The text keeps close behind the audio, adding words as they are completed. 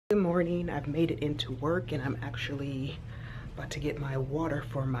Good morning. I've made it into work and I'm actually about to get my water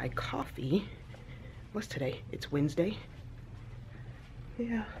for my coffee. What's today? It's Wednesday.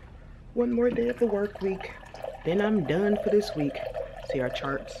 Yeah, one more day of the work week. Then I'm done for this week. See our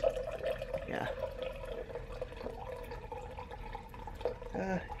charts? Yeah.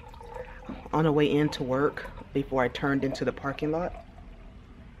 On the way into work, before I turned into the parking lot,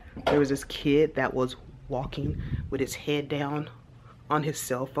 there was this kid that was walking with his head down on his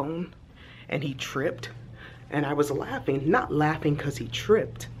cell phone and he tripped, and I was laughing, not laughing because he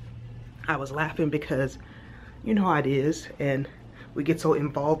tripped. I was laughing because you know how it is, and we get so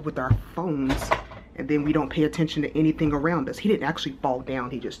involved with our phones and then we don't pay attention to anything around us. He didn't actually fall down,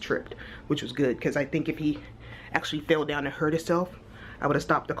 he just tripped, which was good, because I think if he actually fell down and hurt himself, I would have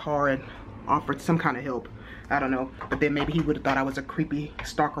stopped the car and offered some kind of help. I don't know, but then maybe he would have thought I was a creepy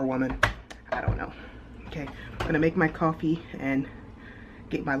stalker woman. I don't know. Okay, I'm gonna make my coffee and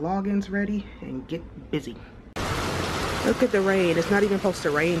get my logins ready and get busy. Look at the rain. It's not even supposed to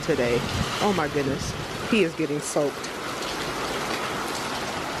rain today. Oh my goodness. He is getting soaked.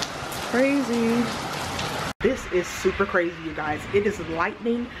 Crazy. This is super crazy, you guys. It is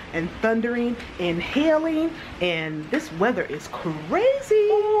lightning and thundering and hailing, and this weather is crazy.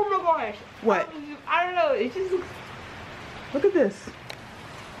 Oh my gosh. What? I don't know. It just looks... Look at this.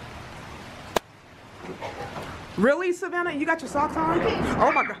 Really, Savannah? You got your socks on?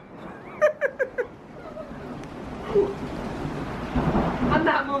 Oh my god. I'm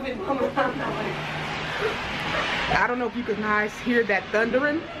not moving, Mama. I'm not moving. I don't know if you guys hear that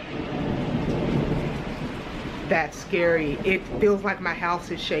thundering. That's scary. It feels like my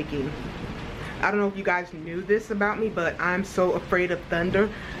house is shaking. I don't know if you guys knew this about me, but I'm so afraid of thunder,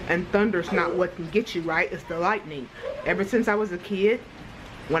 and thunder's not what can get you, right? It's the lightning. Ever since I was a kid,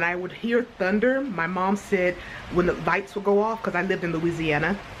 when I would hear thunder, my mom said when the lights would go off, because I lived in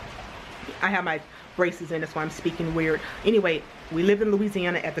Louisiana. I have my braces in, that's why I'm speaking weird. Anyway, we lived in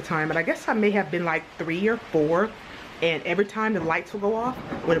Louisiana at the time, and I guess I may have been like 3 or 4. And every time the lights would go off,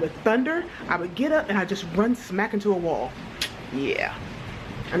 when it would thunder, I would get up and I'd just run smack into a wall. Yeah.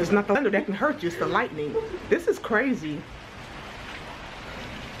 And it's not the thunder that can hurt you, it's the lightning. This is crazy.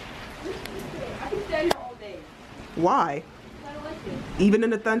 I can stand here all day. Why? I don't like it. Even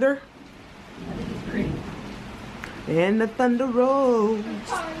in the thunder? I think it's pretty. And the thunder rolls.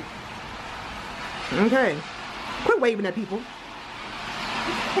 Okay. Quit waving at people.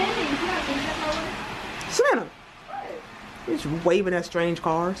 Savannah. You're just waving at strange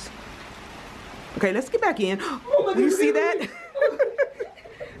cars. Okay, let's get back in. Oh, you see that?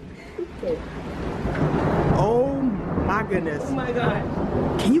 Oh my goodness. Oh my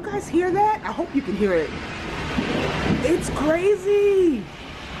god. Can you guys hear that? I hope you can hear it. It's crazy.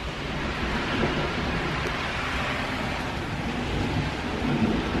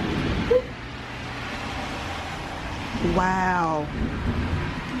 Wow.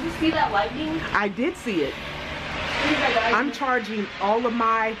 Did you see that lightning? I did see it. I'm charging all of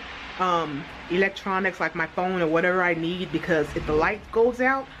my electronics, like my phone or whatever I need, because if the light goes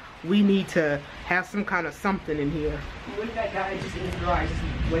out, we need to have some kind of something in here. What if that guy just in his garage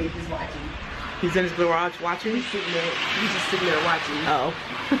just watching? He's in his garage watching? He's just sitting there watching. Oh.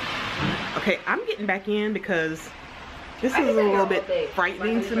 Okay, I'm getting back in because this is a little bit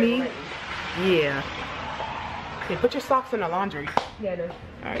frightening to me. Yeah. Okay, put your socks in the laundry. Yeah, no.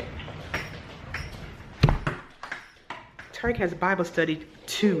 Alright. Tarek has Bible study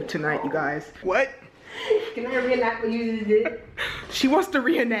 2 tonight, you guys. What? Can I reenact what you just did? She wants to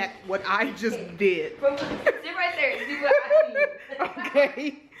reenact what I just did. Sit right there and see what I see.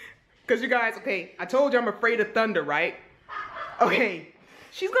 Okay. Because you guys, okay, I told you I'm afraid of thunder, right? Okay.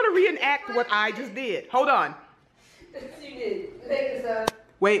 She's going to reenact what I just did. Hold on. She did. Take this up.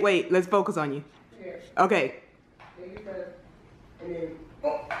 Wait. Let's focus on you. Here. Okay. Take this up. And then...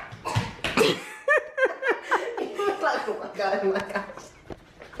 Oh. Like, oh my god, oh my gosh.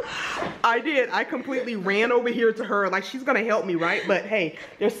 I did. I completely ran over here to her like she's gonna help me, right? But hey,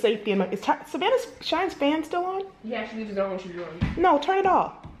 there's safety in my... Is Savannah's Shine's fan still on? Yeah, she leaves it on when she's on. No, turn it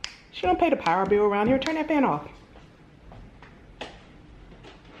off. She don't pay the power bill around here. Turn that fan off.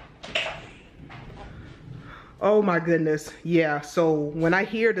 Oh my goodness. Yeah, so when I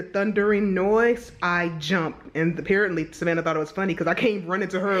hear the thundering noise, I jump. And apparently Savannah thought it was funny because I came running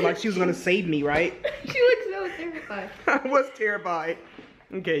to her like she was gonna save me, right? She looks so terrified. I was terrified.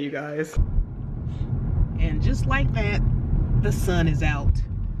 Okay, you guys. And just like that, the sun is out.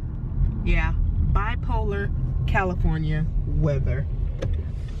 Yeah, bipolar California weather.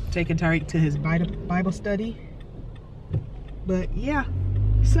 Taking Tariq to his Bible study. But yeah,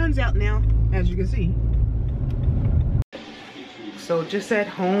 sun's out now, as you can see. So just at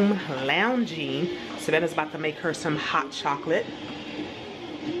home lounging. Savannah's about to make her some hot chocolate.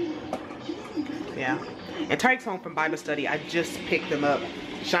 Yeah. And Tyke's home from Bible study. I just picked him up.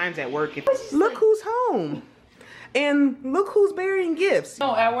 Shine's at work. Look who's home. And look who's bearing gifts.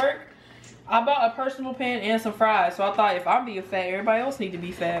 No, at work, I bought a personal pan and some fries. So I thought if I'm being fat, everybody else need to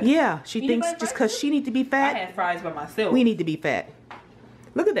be fat. Yeah, she thinks just because she need to be I fat, had fries by myself. we need to be fat.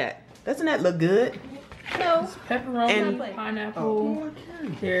 Look at that. Doesn't that look good? No. Pepperoni, And- pineapple.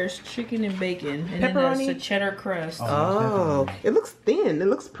 There's chicken and bacon. And then Pepperoni? there's a cheddar crust. Oh, it looks thin. It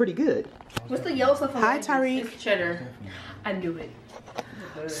looks pretty good. What's the yellow stuff on Hi, the edges? Tyreek. It's cheddar. I knew it.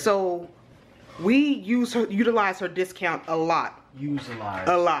 So we utilize her discount a lot. Utilize.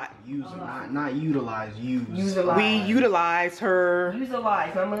 A lot. Use, not utilize. Use. Utilize. We utilize her. Use a lie,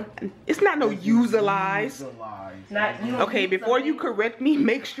 mama. It's not no utilize. Utilize. Not you. Don't Okay, use before you something. correct me,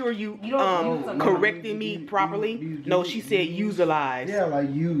 make sure you You don't use something. corrected me properly. No, she said utilize. Yeah, like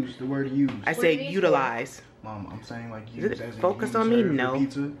use the word use. I What said is it? utilize. Mom, I'm saying like Is use. it as in focused you on me? serve No. for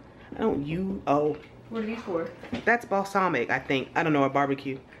Pizza. I don't oh, What are these for? that's balsamic, I think. I don't know, a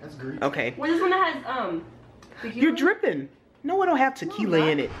barbecue. That's Greek. Okay. Well, this one that has tequila? You're dripping. No, I don't have tequila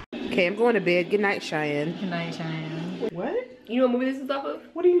in it. Okay, I'm going to bed. Good night, Cheyenne. Good night, Cheyenne. What? You know what movie this is off of?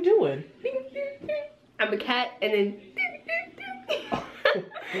 What are you doing? I'm a cat, and then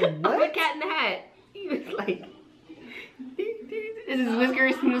I'm a What? cat in the hat. He was like, this is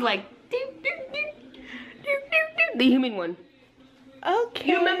whiskers, and he was like, the human one. Okay.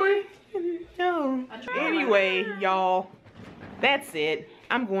 You remember? No. Anyway, y'all, that's it.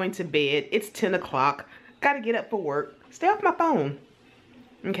 I'm going to bed. It's 10 o'clock. Gotta get up for work. Stay off my phone.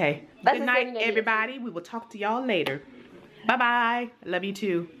 Okay. That's Good the night, same thing. everybody. We will talk to y'all later. Bye-bye. Love you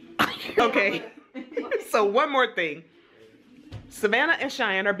too. Okay. So one more thing. Savannah and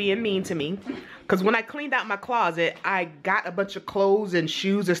Cheyenne are being mean to me. Because when I cleaned out my closet, I got a bunch of clothes and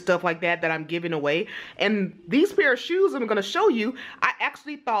shoes and stuff like that I'm giving away. And these pair of shoes I'm going to show you, I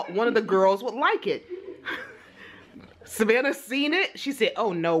actually thought one of the girls would like it. Savannah seen it. She said,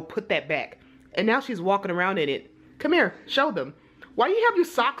 oh no, put that back. And now she's walking around in it. Come here, show them. Why do you have your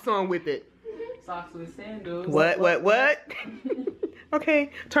socks on with it? Socks with sandals. What? Okay,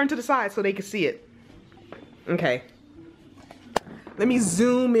 turn to the side so they can see it. Okay. Let me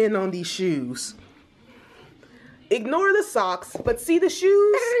zoom in on these shoes. Ignore the socks, but see the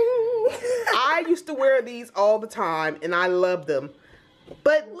shoes? I used to wear these all the time and I loved them.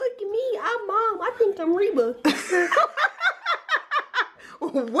 But Look at me, I'm mom. I think I'm Reba.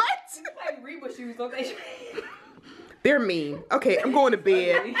 what? Like Reba shoes, don't they? They're mean. Okay, I'm going to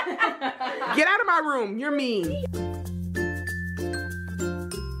bed. Get out of my room. You're mean.